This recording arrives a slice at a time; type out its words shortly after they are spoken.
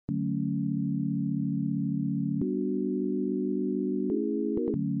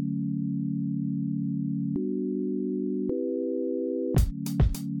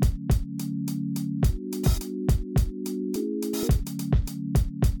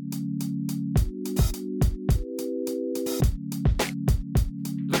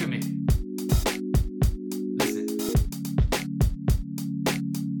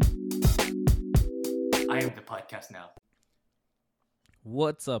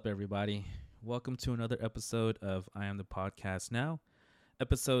What's up, everybody? Welcome to another episode of I Am the Podcast Now,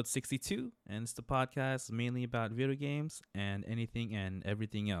 episode 62. And it's the podcast mainly about video games and anything and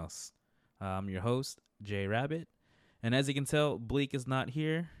everything else. I'm your host, JRabbit. And as you can tell, Bleak is not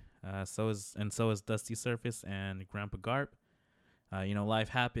here. So is Dusty Surface and Grandpa Garp. Life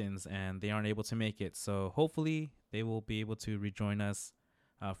happens and they aren't able to make it. So hopefully they will be able to rejoin us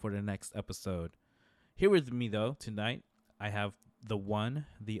for the next episode. Here with me, though, tonight, I have the one,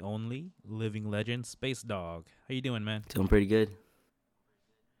 the only, living legend, SpaceDawg. How you doing, man? Doing pretty good.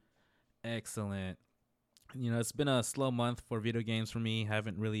 Excellent. It's been a slow month for video games for me.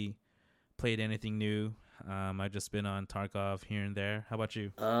 Haven't really played anything new. I've just been on Tarkov here and there. How about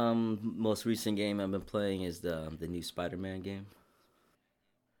you? Most recent game I've been playing is the new Spider-Man game.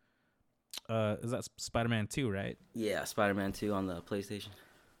 Is that Spider-Man 2, right? Yeah, Spider-Man 2 on the PlayStation.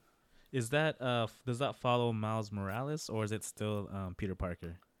 Is that does that follow Miles Morales, or is it still Peter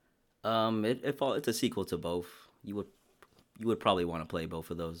Parker? It's a sequel to both. You would probably want to play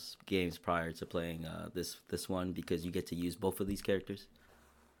both of those games prior to playing this one, because you get to use both of these characters.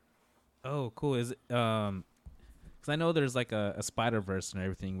 Oh, cool. Is it because I know there's like a Spider-Verse and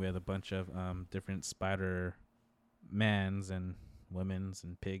everything with a bunch of different Spider-Mans and women's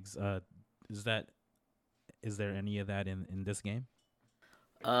and pigs. Is there any of that in this game?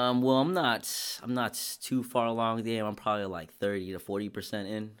 Well, I'm not too far along the game. I'm probably like 30 to 40%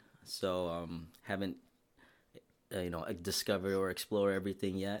 in. So haven't discovered or explored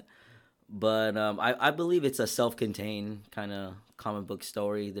everything yet. But I believe it's a self-contained kind of comic book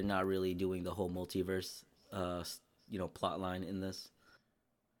story. They're not really doing the whole multiverse plot line in this.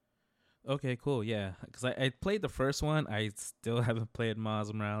 Okay, cool. Yeah, because I played the first one. I still haven't played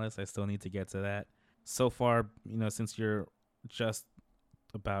Miles Morales. I still need to get to that. So far, since you're just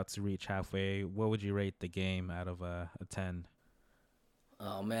about to reach halfway, what would you rate the game out of a 10?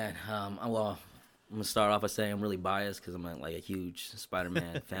 Oh man, well, I'm gonna start off by saying I'm really biased because I'm like a huge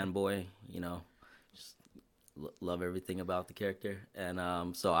Spider-Man fanboy. Just love everything about the character,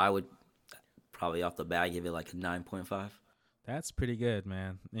 and so I would probably off the bat give it like a 9.5. That's pretty good,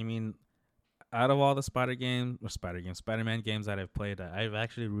 man. I mean, out of all the Spider-Man games that I've played, I've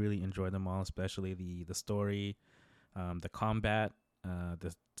actually really enjoyed them all, especially the story, the combat.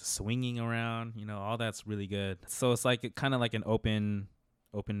 The swinging around, all that's really good. So it's like kind of like an open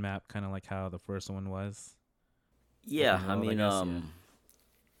map, kind of like how the first one was. Yeah, I mean,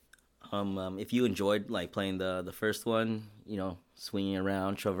 if you enjoyed like playing the first one, swinging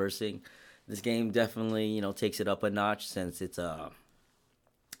around, traversing, this game definitely takes it up a notch, since I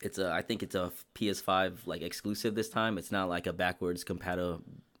think it's a PS5 like exclusive this time. It's not like a backwards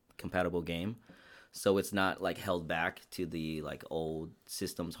compatible game. So it's not like held back to the like old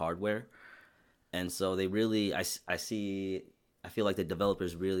systems hardware. And so they really, I feel like the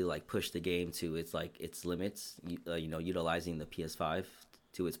developers really like push the game to its limits, utilizing the PS5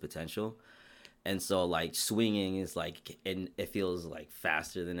 to its potential. And so like swinging is like, and it feels like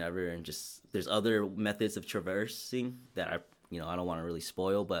faster than ever. And just, there's other methods of traversing that I don't want to really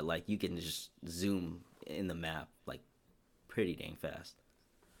spoil, but like you can just zoom in the map like pretty dang fast.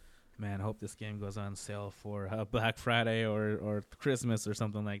 Man, I hope this game goes on sale for Black Friday or Christmas or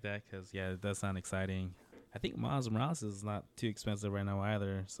something like that, because, yeah, it does sound exciting. I think Miles Morales is not too expensive right now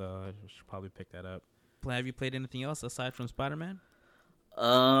either, so I should probably pick that up. Have you played anything else aside from Spider-Man?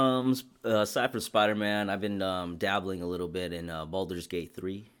 Aside from Spider-Man, I've been dabbling a little bit in Baldur's Gate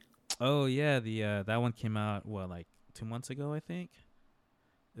 3. Oh, yeah, that one came out, like 2 months ago, I think?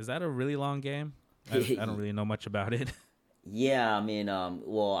 Is that a really long game? I don't really know much about it. Yeah, I mean,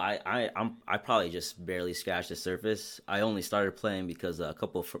 well, I probably just barely scratched the surface. I only started playing because a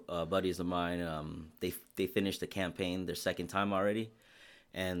couple of buddies of mine, they finished the campaign their second time already,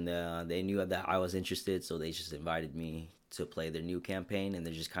 and they knew that I was interested, so they just invited me to play their new campaign, and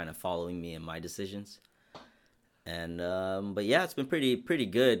they're just kind of following me in my decisions. And but yeah, it's been pretty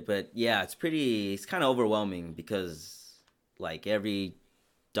good. But yeah, it's kind of overwhelming, because like every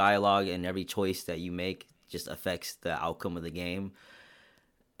dialogue and every choice that you make just affects the outcome of the game.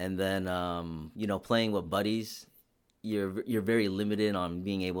 And then playing with buddies, you're very limited on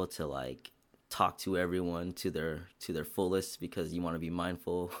being able to like talk to everyone to their fullest, because you want to be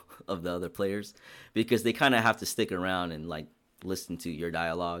mindful of the other players, because they kind of have to stick around and like listen to your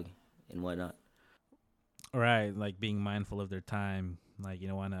dialogue and whatnot. Right, like being mindful of their time. Like, you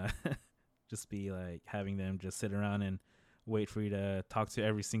don't want to just be like having them just sit around and wait for you to talk to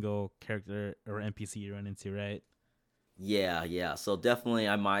every single character or NPC you run into, right? Yeah. So definitely,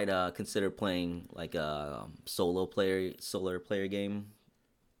 I might consider playing like a solar player game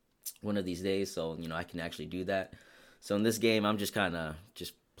one of these days. So I can actually do that. So in this game, I'm just kind of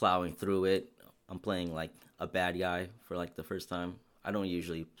just plowing through it. I'm playing like a bad guy for like the first time. I don't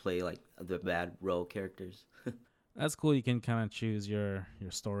usually play like the bad role characters. That's cool. You can kind of choose your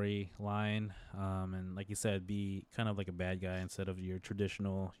storyline, and like you said, be kind of like a bad guy instead of your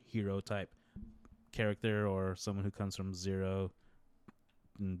traditional hero type character or someone who comes from zero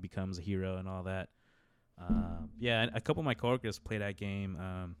and becomes a hero and all that. Yeah, a couple of my coworkers play that game,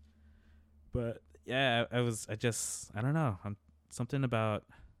 but yeah, I don't know. I'm something about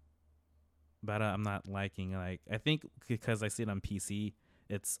it I'm not liking. Like I think because I see it on PC,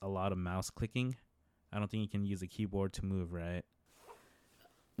 it's a lot of mouse clicking. I don't think you can use a keyboard to move, right?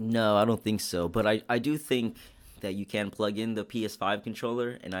 No, I don't think so. But I do think that you can plug in the PS5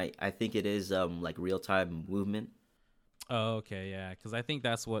 controller, and I think it is like real time movement. Oh, okay, yeah. Because I think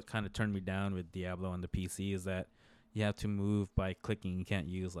that's what kind of turned me down with Diablo on the PC is that you have to move by clicking. You can't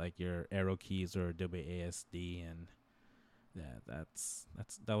use like your arrow keys or WASD, and yeah,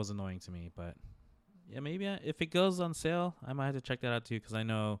 that was annoying to me. But yeah, maybe if it goes on sale, I might have to check that out too. Because I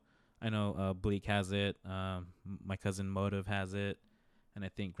know Bleak has it. My cousin Motive has it, and I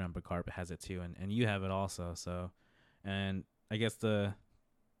think Grandpa Carpet has it too, and you have it also. So, and I guess the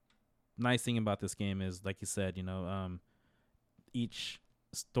nice thing about this game is, like you said, each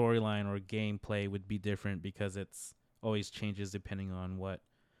storyline or gameplay would be different because it's always changes depending on what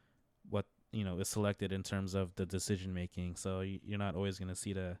is selected in terms of the decision making. So you're not always going to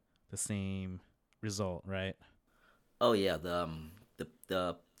see the same result, right? Oh yeah,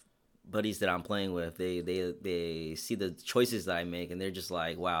 the buddies that I'm playing with, they see the choices that I make, and they're just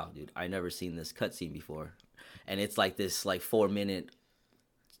like, "Wow, dude, I never seen this cutscene before," and it's like this like 4 minute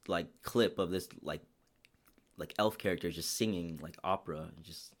like clip of this like elf character just singing like opera,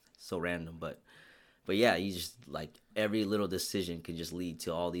 just so random, but yeah, you just like every little decision could just lead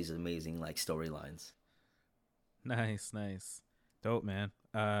to all these amazing like storylines. Nice, nice, dope, man.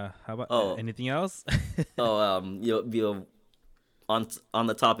 How about Oh, anything else? oh, on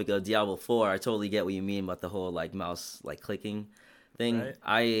the topic of Diablo 4, I totally get what you mean about the whole like mouse like clicking thing. Right.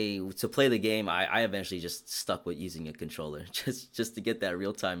 I to play the game, I eventually just stuck with using a controller just to get that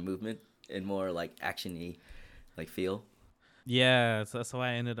real time movement and more like actiony like feel. Yeah, so that's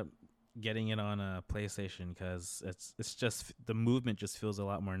why I ended up getting it on a PlayStation because it's just the movement just feels a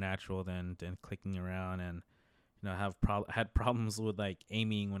lot more natural than clicking around. And had problems with like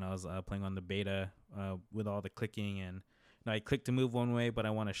aiming when I was playing on the beta with all the clicking. And I click to move one way but I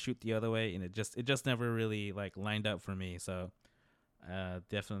want to shoot the other way, and it just never really like lined up for me. So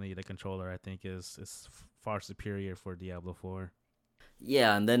definitely the controller I think is far superior for Diablo 4.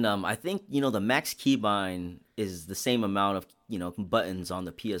 Yeah, and then I think the max keybind is the same amount of buttons on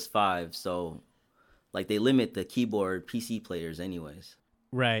the PS5, so like they limit the keyboard PC players anyways.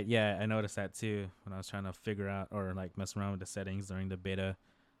 Right, yeah, I noticed that too when I was trying to figure out or like mess around with the settings during the beta.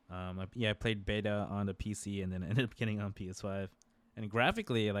 I played beta on the PC and then ended up getting on PS5. And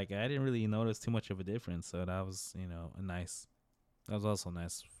graphically, like I didn't really notice too much of a difference, so that was a nice. That was also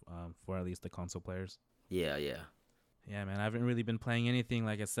nice for at least the console players. Yeah, yeah. Yeah, man, I haven't really been playing anything.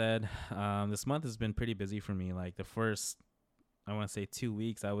 Like I said, this month has been pretty busy for me. Like the first, I want to say 2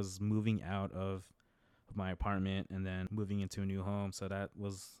 weeks, I was moving out of my apartment and then moving into a new home. So that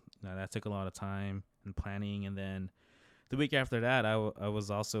took a lot of time and planning. And then the week after that, I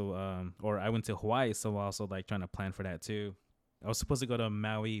was also or I went to Hawaii, so also like trying to plan for that too. I was supposed to go to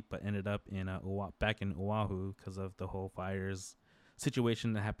Maui, but ended up in back in Oahu because of the whole fires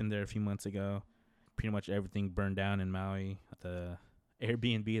situation that happened there a few months ago. Pretty much everything burned down in Maui. The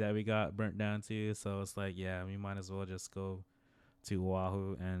Airbnb that we got burnt down too. So it's like, yeah, we might as well just go to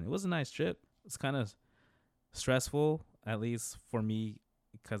Oahu, and it was a nice trip. It's kind of stressful, at least for me,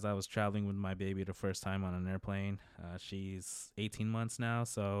 because I was traveling with my baby the first time on an airplane. She's 18 months now,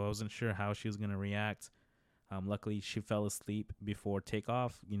 so I wasn't sure how she was going to react. Luckily, she fell asleep before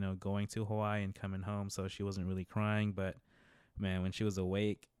takeoff, going to Hawaii and coming home, so she wasn't really crying. But, man, when she was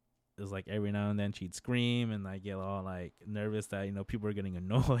awake, it was like every now and then she'd scream and like get all like nervous that, people are getting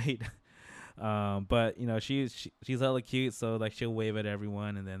annoyed. But she's hella cute, so like she'll wave at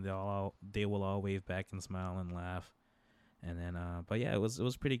everyone, and then they will all wave back and smile and laugh. And then, but yeah, it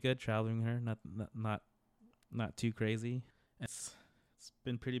was pretty good traveling her. Not too crazy. It's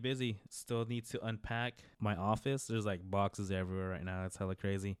been pretty busy. Still need to unpack my office. There's like boxes everywhere right now. It's hella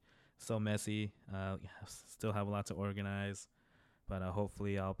crazy. So messy. Still have a lot to organize, but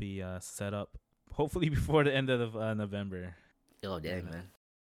hopefully I'll be set up. Hopefully before the end of November. Oh dang, And, man.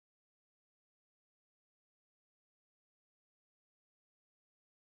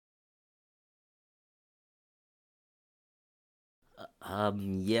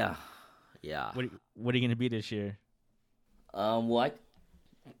 Yeah, yeah. what are you gonna be this year? Well, I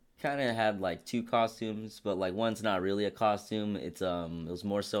kind of had like two costumes, but like one's not really a costume. It was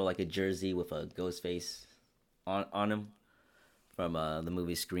more so like a jersey with a ghost face on him from the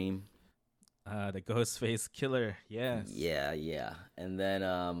movie Scream. The Ghostface Killer. Yes. Yeah, yeah. And then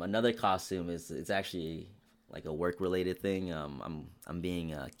another costume is it's actually like a work related thing. I'm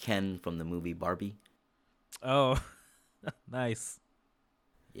being Ken from the movie Barbie. Oh, nice.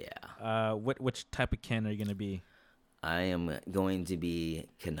 Yeah, Which type of Ken are you gonna be? I am going to be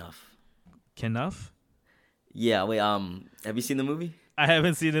Knuff. Knuff? Yeah, wait. Have you seen the movie? I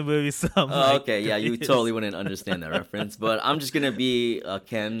haven't seen the movie, so I'm Oh, like okay. Yeah, you totally curious. wouldn't understand that reference, but I'm just gonna be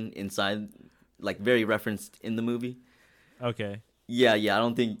Ken inside, like very referenced in the movie. Okay. Yeah, yeah. I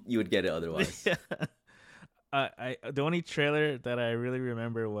don't think you would get it otherwise. Yeah. The only trailer that I really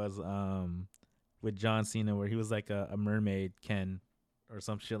remember was with John Cena where he was like a mermaid Ken or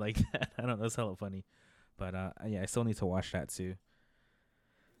some shit like that. I don't know. That's hella funny. But yeah, I still need to watch that too.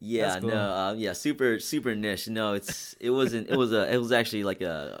 That's Yeah, no, cool. yeah, super niche. No, it wasn't. It was actually like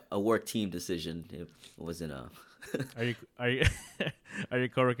a work team decision. It wasn't a. Are you are your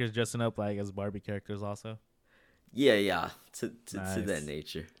coworkers dressing up like as Barbie characters also? Yeah, yeah, to that Nice.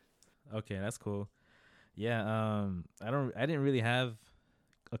 nature. Okay, that's cool. Yeah, I didn't really have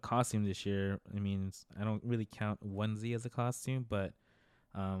a costume this year. I mean, I don't really count onesie as a costume, but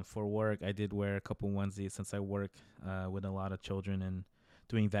for work, I did wear a couple onesies since I work with a lot of children and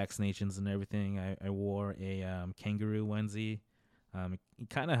doing vaccinations and everything. I wore a kangaroo onesie. It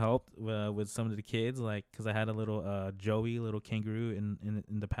kind of helped with some of the kids, like because I had a little Joey, little kangaroo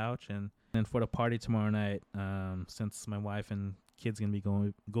in the pouch, and then for the party tomorrow night, since my wife and kids gonna be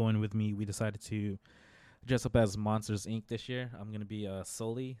going with me, we decided to dress up as Monsters Inc. this year. I'm gonna be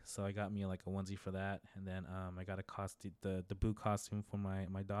Sully, so I got me like a onesie for that, and then I got a costume, the Boo costume for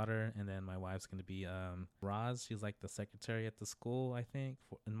my daughter, and then my wife's gonna be Roz. She's like the secretary at the school, I think,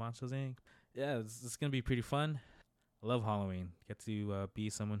 in Monsters Inc. Yeah, it's gonna be pretty fun. I love Halloween. Get to be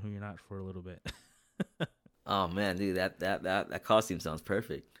someone who you're not for a little bit. Oh man, dude, that costume sounds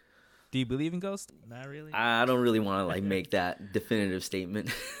perfect. Do you believe in ghosts? Not really. I don't really want to like make that definitive statement.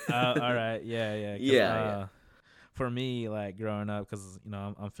 All right, yeah, yeah. Because Yeah, yeah. for me, like growing up, because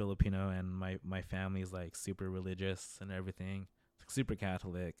I'm Filipino and my family is like super religious and everything, super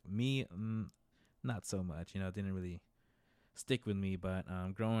Catholic. Me, not so much. It didn't really stick with me. But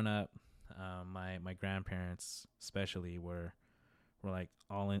growing up, my grandparents especially were like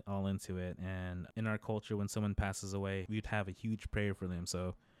all into it. And in our culture, when someone passes away, we'd have a huge prayer for them.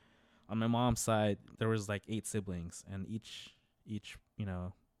 So on my mom's side, there was like 8 siblings, and each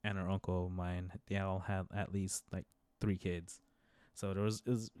aunt or uncle of mine, they all had at least like 3 kids. So it was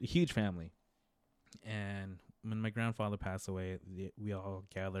a huge family. And when my grandfather passed away, we all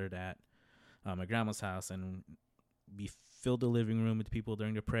gathered at my grandma's house, and we filled the living room with people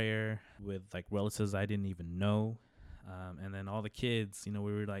during the prayer with like relatives I didn't even know. And then all the kids, we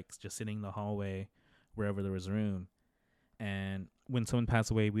were like just sitting in the hallway wherever there was room. And when someone passed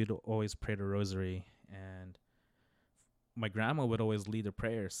away, we'd always pray the rosary, and my grandma would always lead the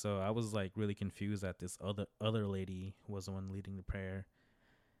prayer. So I was like really confused that this other lady was the one leading the prayer.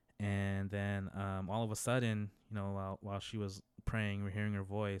 And then all of a sudden, while she was praying, we're hearing her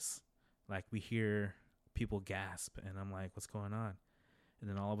voice, like we hear people gasp, and I'm like, what's going on? And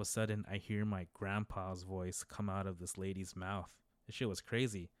then all of a sudden, I hear my grandpa's voice come out of this lady's mouth. This shit was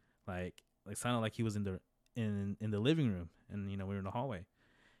crazy. Like sounded like he was in the living room, and we were in the hallway.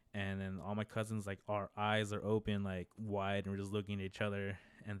 And then all my cousins, like, our eyes are open, like wide, and we're just looking at each other.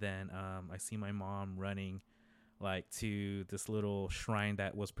 And then I see my mom running like to this little shrine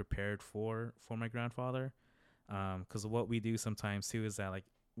that was prepared for my grandfather. Because what we do sometimes too is that, like,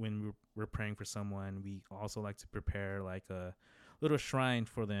 when we're praying for someone, we also like to prepare like a little shrine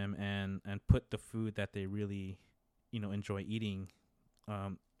for them, and put the food that they really enjoy eating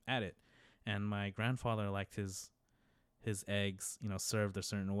at it. And my grandfather liked his eggs, served a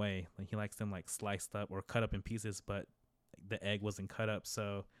certain way. Like he likes them like sliced up or cut up in pieces, but the egg wasn't cut up.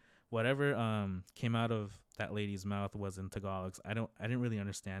 So whatever came out of that lady's mouth was in Tagalog. I didn't really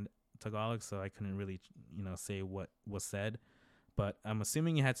understand Tagalog, so I couldn't really say what was said. But I'm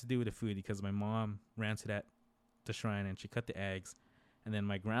assuming it had to do with the food, because my mom ran to the shrine and she cut the eggs, and then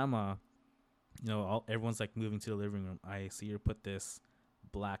my grandma, everyone's like moving to the living room. I see her put this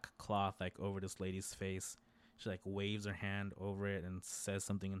black cloth like over this lady's face. She like waves her hand over it and says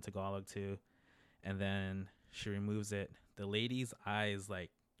something in Tagalog too, and then she removes it. The lady's eyes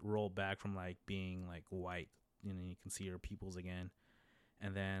like roll back from like being like white. You can see her pupils again.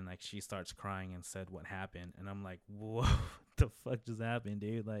 And then like she starts crying and said what happened, and I'm like, whoa, what the fuck just happened,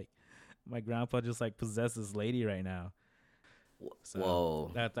 dude? Like my grandpa just like possessed this lady right now. So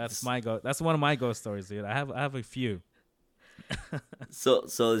Whoa. that's my go. That's one of my ghost stories, dude. I have a few. So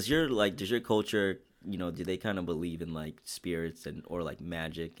is your like does your culture, do they kind of believe in like spirits and or like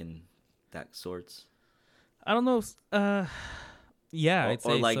magic and that sorts? I don't know. Yeah, I'd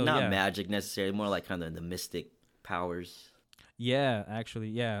Or say like so. not Yeah, magic necessarily, more like kind of the mystic powers. yeah. Actually,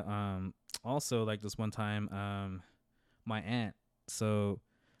 yeah. Also, like this one time, my aunt. So,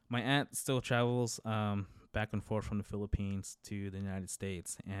 my aunt still travels back and forth from the Philippines to the United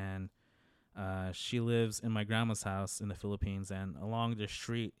States, and she lives in my grandma's house in the Philippines. And along the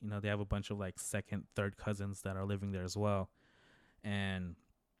street, they have a bunch of like second, third cousins that are living there as well. And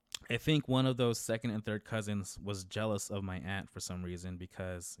I think one of those second and third cousins was jealous of my aunt for some reason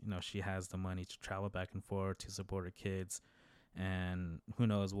because she has the money to travel back and forth to support her kids, and who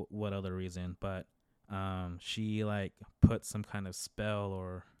knows what other reason. But she like put some kind of spell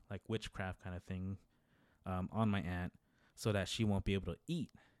or like witchcraft kind of thing on my aunt so that she won't be able to eat.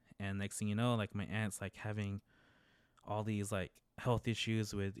 And next thing you know, like my aunt's like having all these like health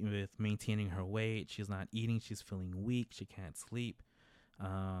issues with maintaining her weight. She's not eating. She's feeling weak. She can't sleep.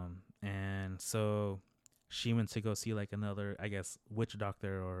 And so she went to go see like another, I guess, witch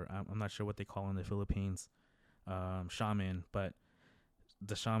doctor, or I'm not sure what they call in the Philippines, shaman. But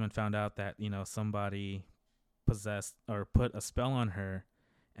the shaman found out that somebody possessed or put a spell on her,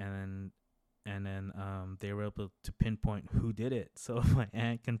 and then they were able to pinpoint who did it. So my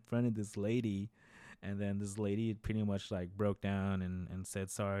aunt confronted this lady, and then this lady pretty much like broke down and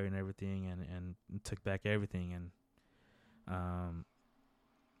said sorry and everything, and took back everything. Um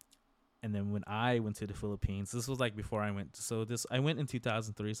and then when I went to the Philippines, this was like before I went. So this I went in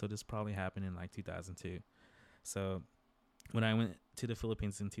 2003, so this probably happened in like 2002. So when I went to the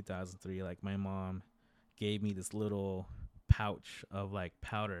Philippines in 2003, like my mom gave me this little pouch of like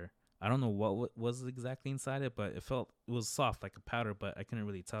powder. I don't know what was exactly inside it, but it was soft like a powder, but I couldn't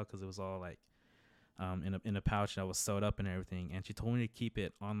really tell because it was all like in a pouch that was sewed up and everything. And she told me to keep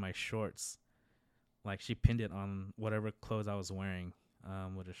it on my shorts, like she pinned it on whatever clothes I was wearing,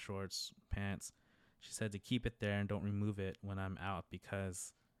 with the shorts, pants. She said to keep it there and don't remove it when I'm out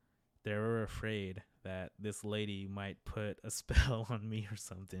because they were afraid that this lady might put a spell on me or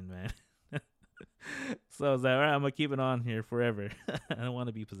something, man. So I was like, all right, I'm gonna keep it on here forever. I don't want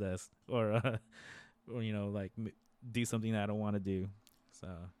to be possessed or like do something that I don't want to do. So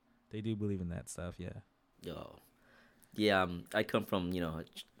they do believe in that stuff, yeah. Yo, yeah, I come from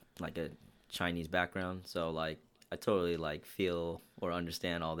like a Chinese background, so like I totally like feel or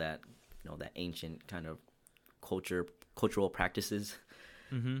understand all that that ancient kind of cultural practices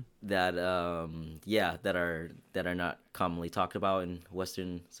Mm-hmm. that that are not commonly talked about in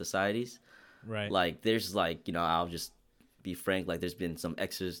Western societies. Right. Like there's like I'll just be frank, like there's been some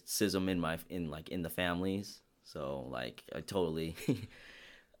exorcism in the families, so like I totally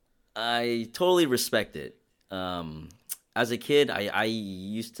respect it. As a kid, I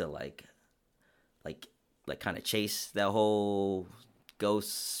used to like kind of chase that whole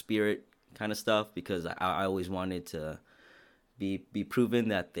ghost spirit kind of stuff because I always wanted to be proven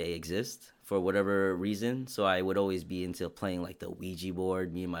that they exist for whatever reason. So I would always be into playing like the Ouija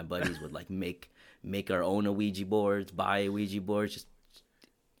board. Me and my buddies would like make our own Ouija boards, buy a Ouija board,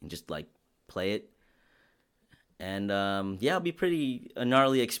 just like play it. And yeah, it'll be pretty a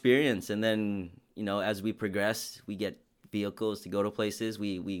gnarly experience. And then as we progress, we get vehicles to go to places.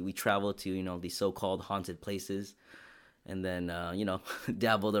 We travel to these so-called haunted places, and then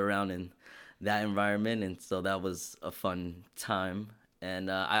dabbled around in that environment, and so that was a fun time. And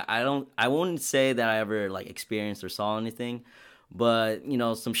I wouldn't say that I ever like experienced or saw anything, but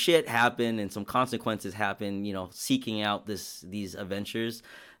some shit happened and some consequences happened. Seeking out these adventures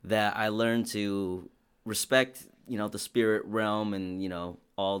that I learned to respect. The spirit realm and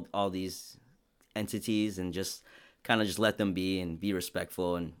all these entities, and just kind of just let them be and be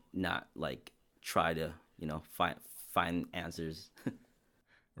respectful and not like try to find answers.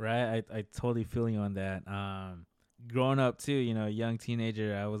 Right. I totally feel you on that. Growing up too, young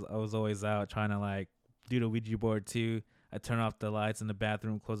teenager, I was always out trying to like do the Ouija board too. I turn off the lights in the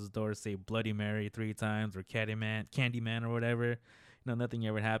bathroom, close the door, say Bloody Mary 3 times or Candyman or whatever. Nothing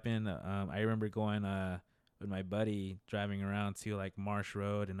ever happened. I remember going with my buddy driving around to like Marsh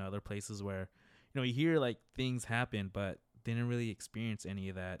Road and other places where you hear like things happen, but didn't really experience any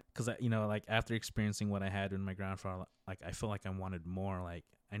of that because like after experiencing what I had with my grandfather, like I felt like I wanted more. Like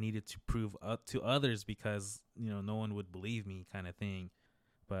I needed to prove up to others because no one would believe me, kind of thing.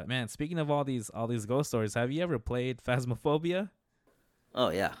 But man, speaking of all these ghost stories, have you ever played Phasmophobia? Oh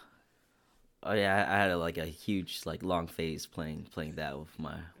yeah. Oh yeah, I had like a huge like long phase playing that with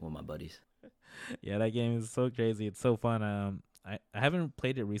my buddies. Yeah, that game is so crazy. It's so fun. I haven't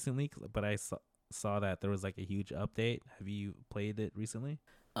played it recently, but I saw that there was like a huge update. Have you played it recently?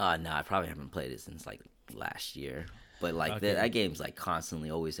 No, I probably haven't played it since like last year. But like that Okay. game's like constantly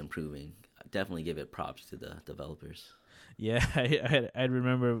always improving. I definitely give it props to the developers. Yeah, I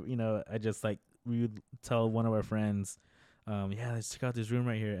remember, I just like we would tell one of our friends, yeah, let's check out this room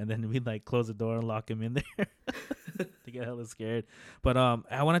right here, and then we'd like close the door and lock him in there to get hella scared. But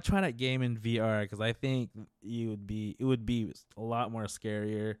I want to try that game in VR because I think it would be a lot more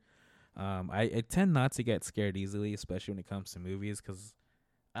scarier. I tend not to get scared easily, especially when it comes to movies, because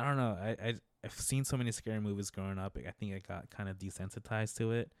I don't know. I've seen so many scary movies growing up. I think I got kind of desensitized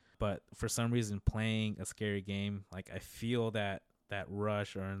to it. But for some reason, playing a scary game, like I feel that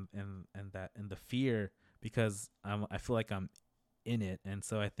rush or and the fear because I feel like I'm in it, and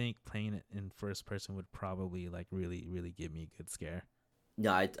so I think playing it in first person would probably like really give me a good scare.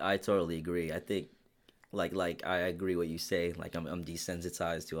 Yeah, I totally agree. I think like I agree what you say. Like I'm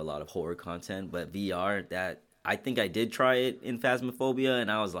desensitized to a lot of horror content, but VR that I think I did try it in Phasmophobia,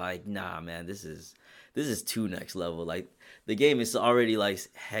 and I was like, nah, man, this is too next level. Like the game is already like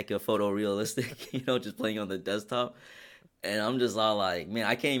hecka photorealistic, just playing on the desktop, and I'm just all like, man,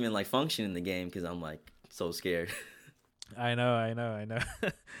 I can't even like function in the game because I'm like so scared. I know.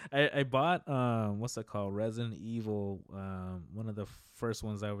 I bought what's it called, Resident Evil, one of the first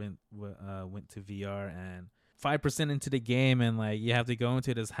ones I went to VR, and 5% into the game, and like you have to go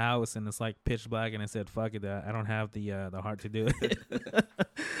into this house and it's like pitch black, and I said fuck it, I don't have the heart to do it.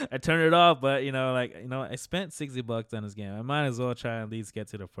 I turned it off, but I spent $60 on this game. I might as well try and at least get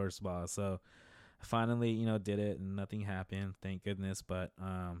to the first boss. So I finally did it and nothing happened, thank goodness. But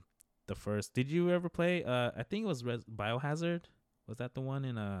the first, did you ever play I think it was Biohazard, was that the one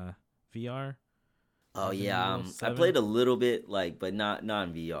in VR, Oh Resident yeah, Evil I 7? played a little bit like, but not in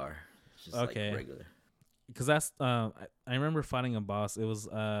VR. It's just like Okay, regular. because that's I remember fighting a boss. It was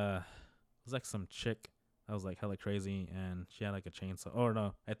like some chick that was like hella crazy, and she had like a chainsaw. Or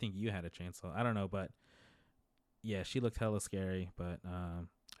no, I think you had a chainsaw. I don't know, but yeah, she looked hella scary. But I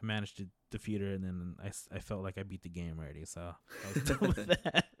managed to defeat her, and then I felt like I beat the game already, so I was done with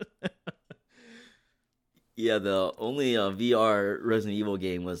that. Yeah, the only VR Resident Evil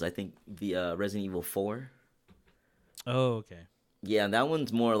game was I think the Resident Evil 4. Oh, okay. Yeah, and that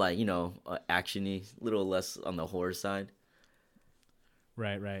one's more like actiony, a little less on the horror side.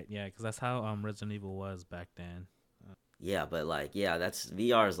 Right. Yeah, because that's how Resident Evil was back then. Yeah, but like yeah, that's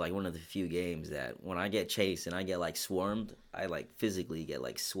VR is like one of the few games that when I get chased and I get like swarmed, I like physically get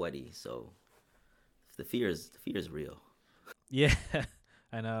like sweaty. So the fear is real. Yeah,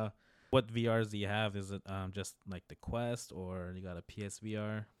 I know. What VRs do you have? Is it just like the Quest, or you got a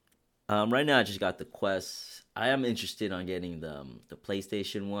PSVR? Right now I just got the Quest. I am interested on getting the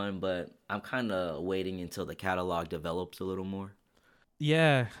PlayStation one, but I'm kind of waiting until the catalog develops a little more.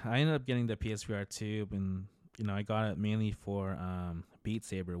 Yeah, I ended up getting the PSVR too, and I got it mainly for Beat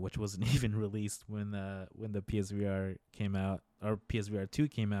Saber, which wasn't even released when the PSVR came out, or PSVR 2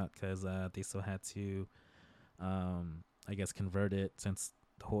 came out, because they still had to I guess convert it since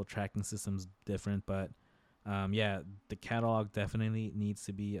the whole tracking system's different. But yeah, the catalog definitely needs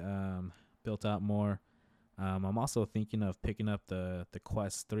to be built out more. I'm also thinking of picking up the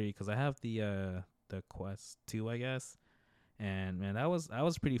Quest 3, because I have the Quest 2, I guess. And man, that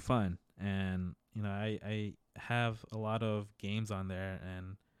was pretty fun. And I have a lot of games on there,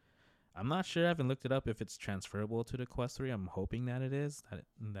 and I'm not sure. I haven't looked it up if it's transferable to the Quest 3. I'm hoping that it is,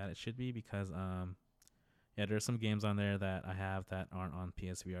 that it should be, because yeah, there's some games on there that I have that aren't on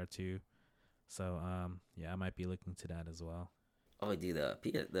PSVR 2. So yeah, I might be looking to that as well. Oh, dude,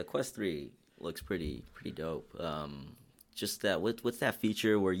 the Quest 3 looks pretty dope. Just that what's that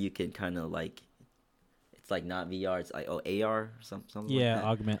feature where you can kind of like it's like not VR, it's like AR or something like Yeah,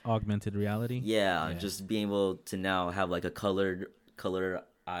 that. augmented reality. Yeah, Yeah. just being able to now have like a color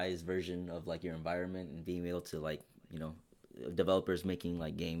eyes version of like your environment and being able to like developers making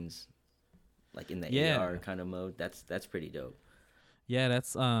like games like in the AR Yeah. kind of mode. That's pretty dope. Yeah,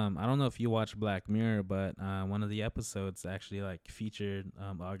 that's I don't know if you watch Black Mirror, but one of the episodes actually like featured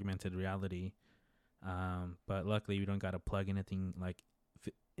augmented reality. But luckily we don't got to plug anything like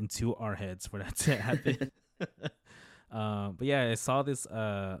into our heads for that to happen. But yeah, I saw this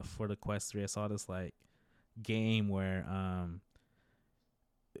for the Quest 3. I saw this like game where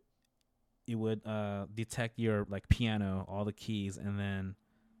it would detect your like piano, all the keys, and then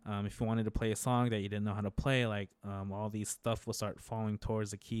if you wanted to play a song that you didn't know how to play, like all these stuff will start falling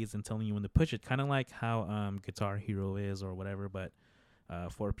towards the keys and telling you when to push it, kind of like how Guitar Hero is or whatever, but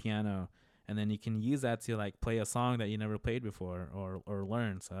for piano. And then you can use that to like play a song that you never played before or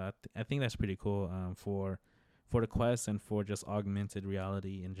learn. So I think that's pretty cool for the Quest and for just augmented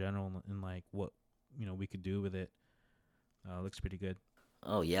reality in general and like what we could do with it. Looks pretty good.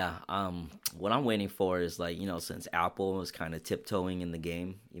 Oh yeah. What I'm waiting for is like, since Apple is kind of tiptoeing in the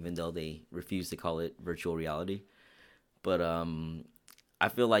game, even though they refuse to call it virtual reality. But I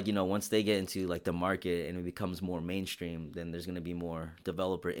feel like, once they get into like the market and it becomes more mainstream, then there's gonna be more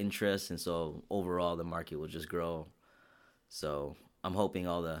developer interest, and so overall the market will just grow. So I'm hoping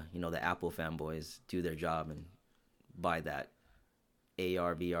all the Apple fanboys do their job and buy that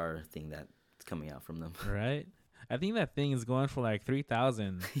AR VR thing that's coming out from them. Right. I think that thing is going for like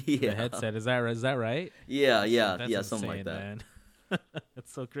 3,000. Yeah. The headset. Is that right? Yeah, yeah, That's yeah, insane, something like that. man.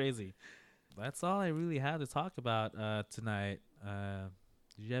 That's so crazy. That's all I really had to talk about tonight.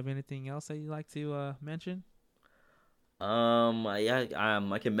 Did you have anything else that you'd like to mention?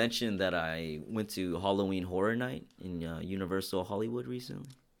 I can mention that I went to Halloween Horror Night in Universal Hollywood recently.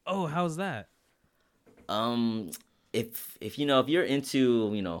 Oh, how's that? Um, if you're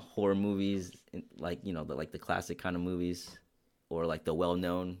into horror movies, like the classic kind of movies, or like the well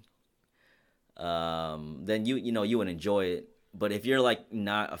known, then you would enjoy it. But if you're like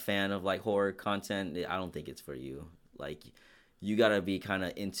not a fan of like horror content, I don't think it's for you. Like, you gotta be kind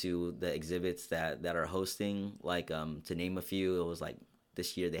of into the exhibits that are hosting. Like, to name a few, it was like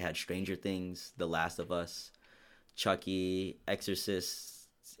this year they had Stranger Things, The Last of Us, Chucky, Exorcist,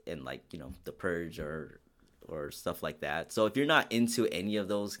 and like The Purge or stuff like that. So if you're not into any of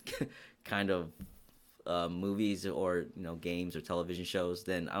those kind of movies or games or television shows,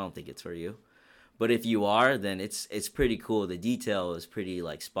 then I don't think it's for you. But if you are, then it's pretty cool. The detail is pretty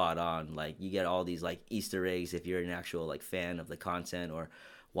like spot on. Like, you get all these like Easter eggs if you're an actual like fan of the content or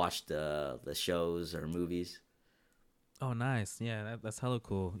watch the shows or movies. Oh, nice. Yeah, that's hella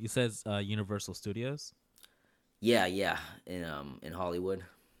cool. You said Universal Studios. Yeah, in Hollywood.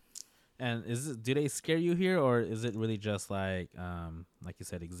 And do they scare you here, or is it really just like you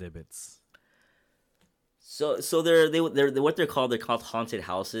said, exhibits? So they're what they're called. They're called haunted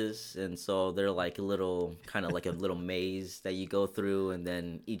houses, and so they're like a little kind of like a little maze that you go through, and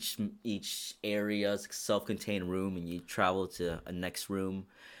then each area is a self-contained room, and you travel to a next room,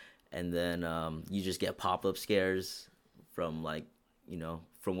 and then you just get pop-up scares from like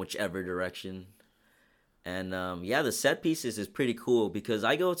from whichever direction. And yeah, the set pieces is pretty cool because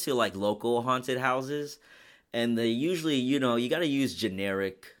I go to like local haunted houses, and they usually you got to use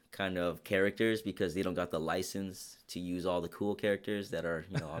generic kind of characters because they don't got the license to use all the cool characters that are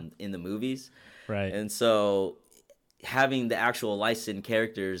in the movies. Right. And so having the actual licensed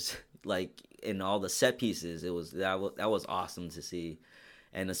characters like in all the set pieces, that was awesome to see.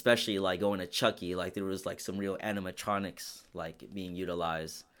 And especially like going to Chucky, like there was like some real animatronics like being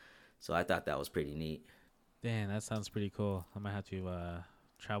utilized. So I thought that was pretty neat. Damn, that sounds pretty cool. I might have to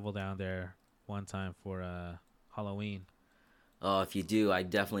travel down there one time for Halloween. Oh, if you do, I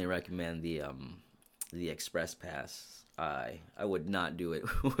definitely recommend the Express Pass. I would not do it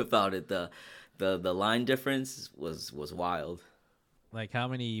without it. The line difference was wild. Like, how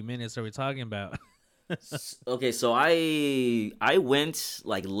many minutes are we talking about? Okay, so I went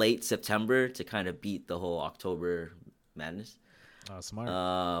like late September to kind of beat the whole October madness. Oh,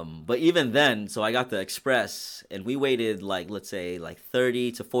 smart. But even then, so I got the Express, and we waited like, let's say like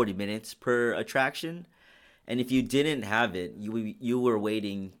 30 to 40 minutes per attraction. And if you didn't have it, you were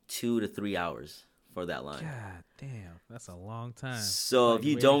waiting 2 to 3 hours for that line. God damn, that's a long time. So if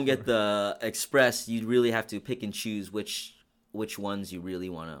you don't get the Express, you really have to pick and choose which ones you really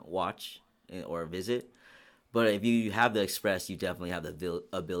want to watch or visit. But if you have the Express, you definitely have the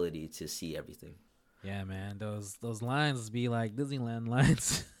ability to see everything. Yeah, man, those lines be like Disneyland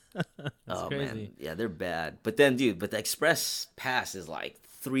lines. That's crazy. Man, yeah, they're bad. But then, dude, the Express Pass is like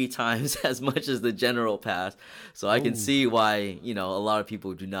 3 times as much as the general pass, so I can see why a lot of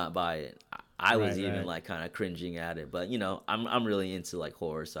people do not buy it. I was even like kind of cringing at it, but I'm really into like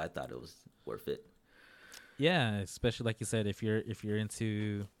horror, so I thought it was worth it. Yeah, especially like you said, if you're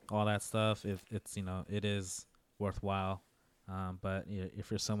into all that stuff, it's it is worthwhile. But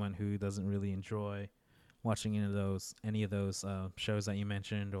if you're someone who doesn't really enjoy watching any of those shows that you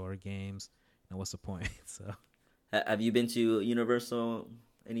mentioned or games, what's the point? So, have you been to Universal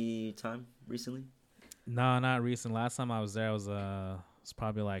any time recently? No, not recent. Last time I was there was it's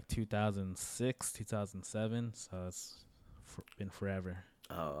probably like 2006, 2007. So it's been forever.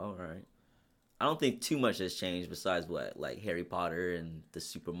 Oh, all right. I don't think too much has changed besides what like Harry Potter and the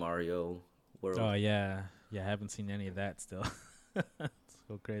Super Mario world. Oh yeah. I haven't seen any of that still. It's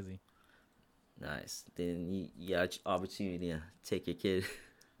so crazy. Nice. Then you got opportunity to take your kid.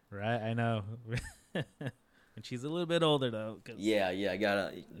 Right, I know. We And she's a little bit older though. Yeah, you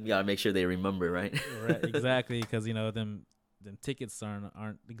gotta make sure they remember, right? Right, exactly, because them tickets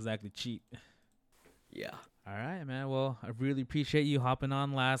aren't exactly cheap. Yeah. All right, man. Well, I really appreciate you hopping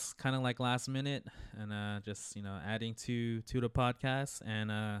on last minute and just adding to the podcast,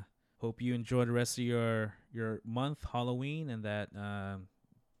 and hope you enjoy the rest of your month, Halloween, and that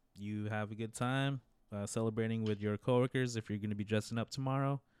you have a good time celebrating with your coworkers if you're going to be dressing up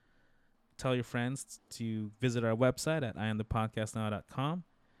tomorrow. Tell your friends to visit our website at iamthepodcastnow.com.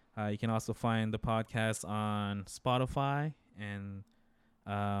 You can also find the podcast on Spotify, and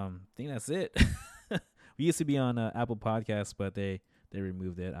I think that's it. We used to be on Apple Podcasts, but they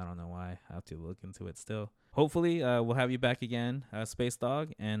removed it. I don't know why. I have to look into it still. Hopefully, we'll have you back again,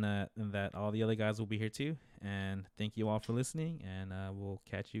 SpaceDawg, and that all the other guys will be here too. And thank you all for listening, and we'll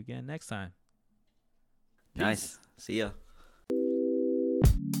catch you again next time. Peace. Nice. See ya.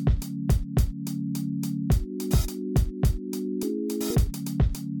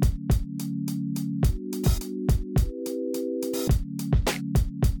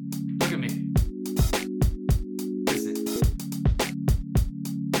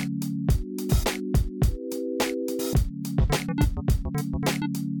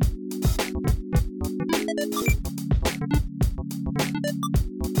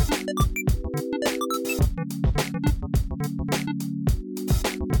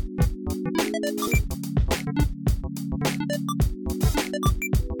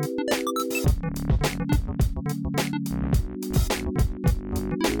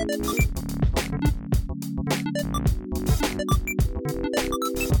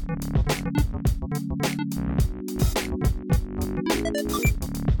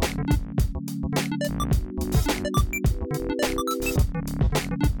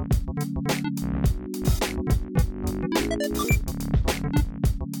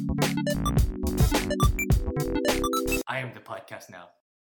 I am the podcast now.